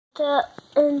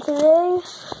And today,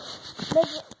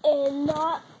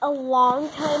 not a long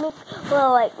time ago,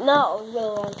 well, not a really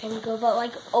long time ago,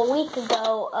 but a week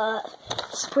ago,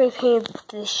 spray painted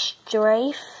the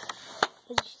strafe.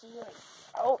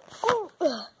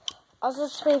 Also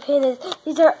spray painted,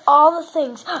 these are all the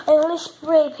things. I only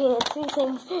spray painted 3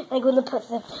 things, and I'm going to put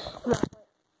them, come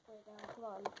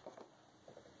on.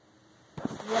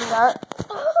 Jammed up.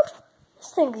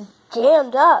 This thing's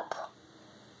jammed up.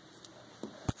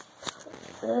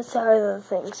 Those are the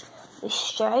things. The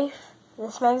strafe,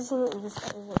 this magazine, and this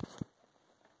magazine.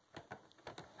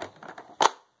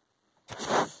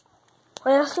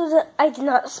 What else was it? I did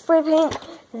not spray paint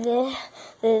the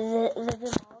demolition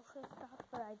stuff,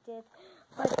 but I did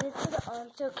for the arm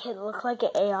so it could look like an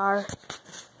AR.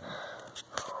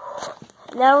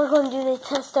 Now we're going to do the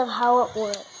test of how it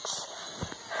works.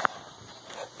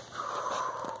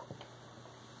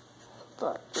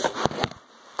 Look.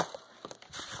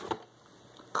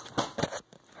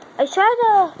 I tried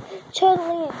to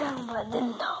lay it down, but I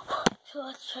didn't know. So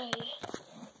let's try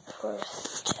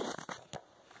first.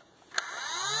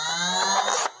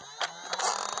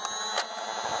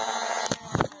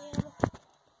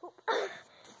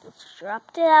 Just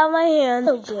dropped it out of my hand.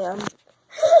 Oh, jam.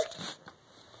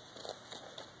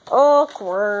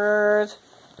 Awkward.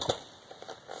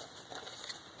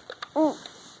 Trying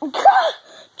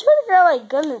to grab my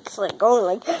gun, it's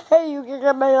going hey, you can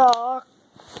get my dog.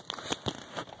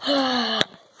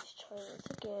 Let's try this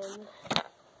again.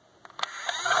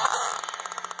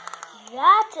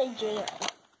 That's a jam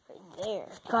right there.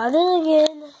 Got it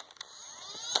again.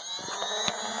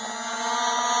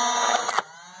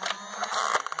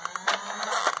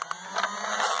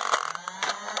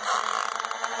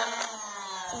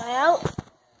 Am I out?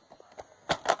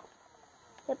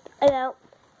 Yep, I'm out.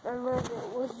 And then it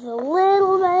was a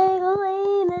little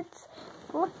magazine. It's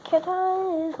look at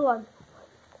this one.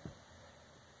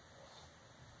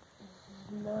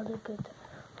 Not a good.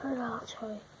 But I'll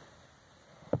try.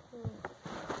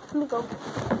 Let me go.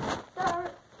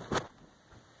 Start.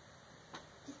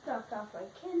 Just knocked off my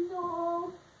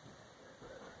Kindle.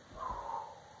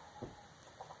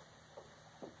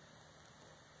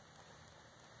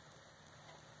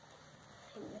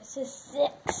 And this is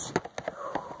 6.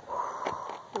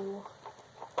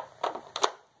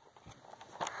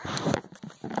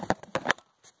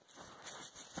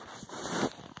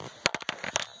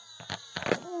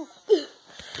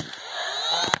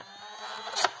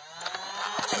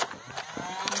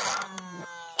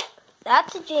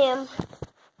 That's a jam.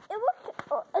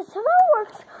 It somehow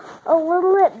works a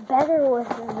little bit better with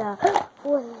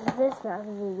this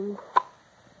magazine.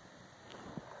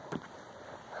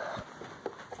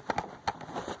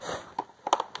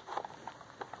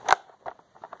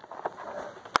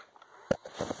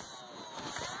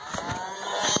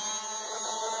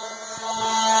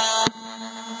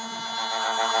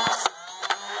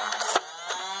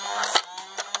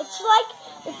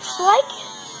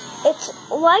 It's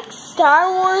like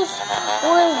Star Wars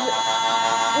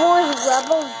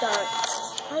Rebels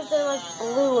darts. They're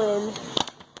blue and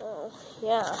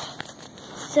yeah.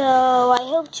 So I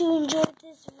hope you enjoyed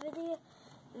this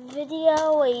video.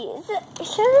 Wait,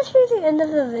 should this be the end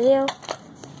of the video?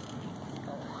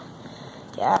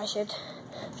 Yeah, I should.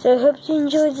 So I hope you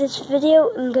enjoyed this video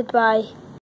and goodbye.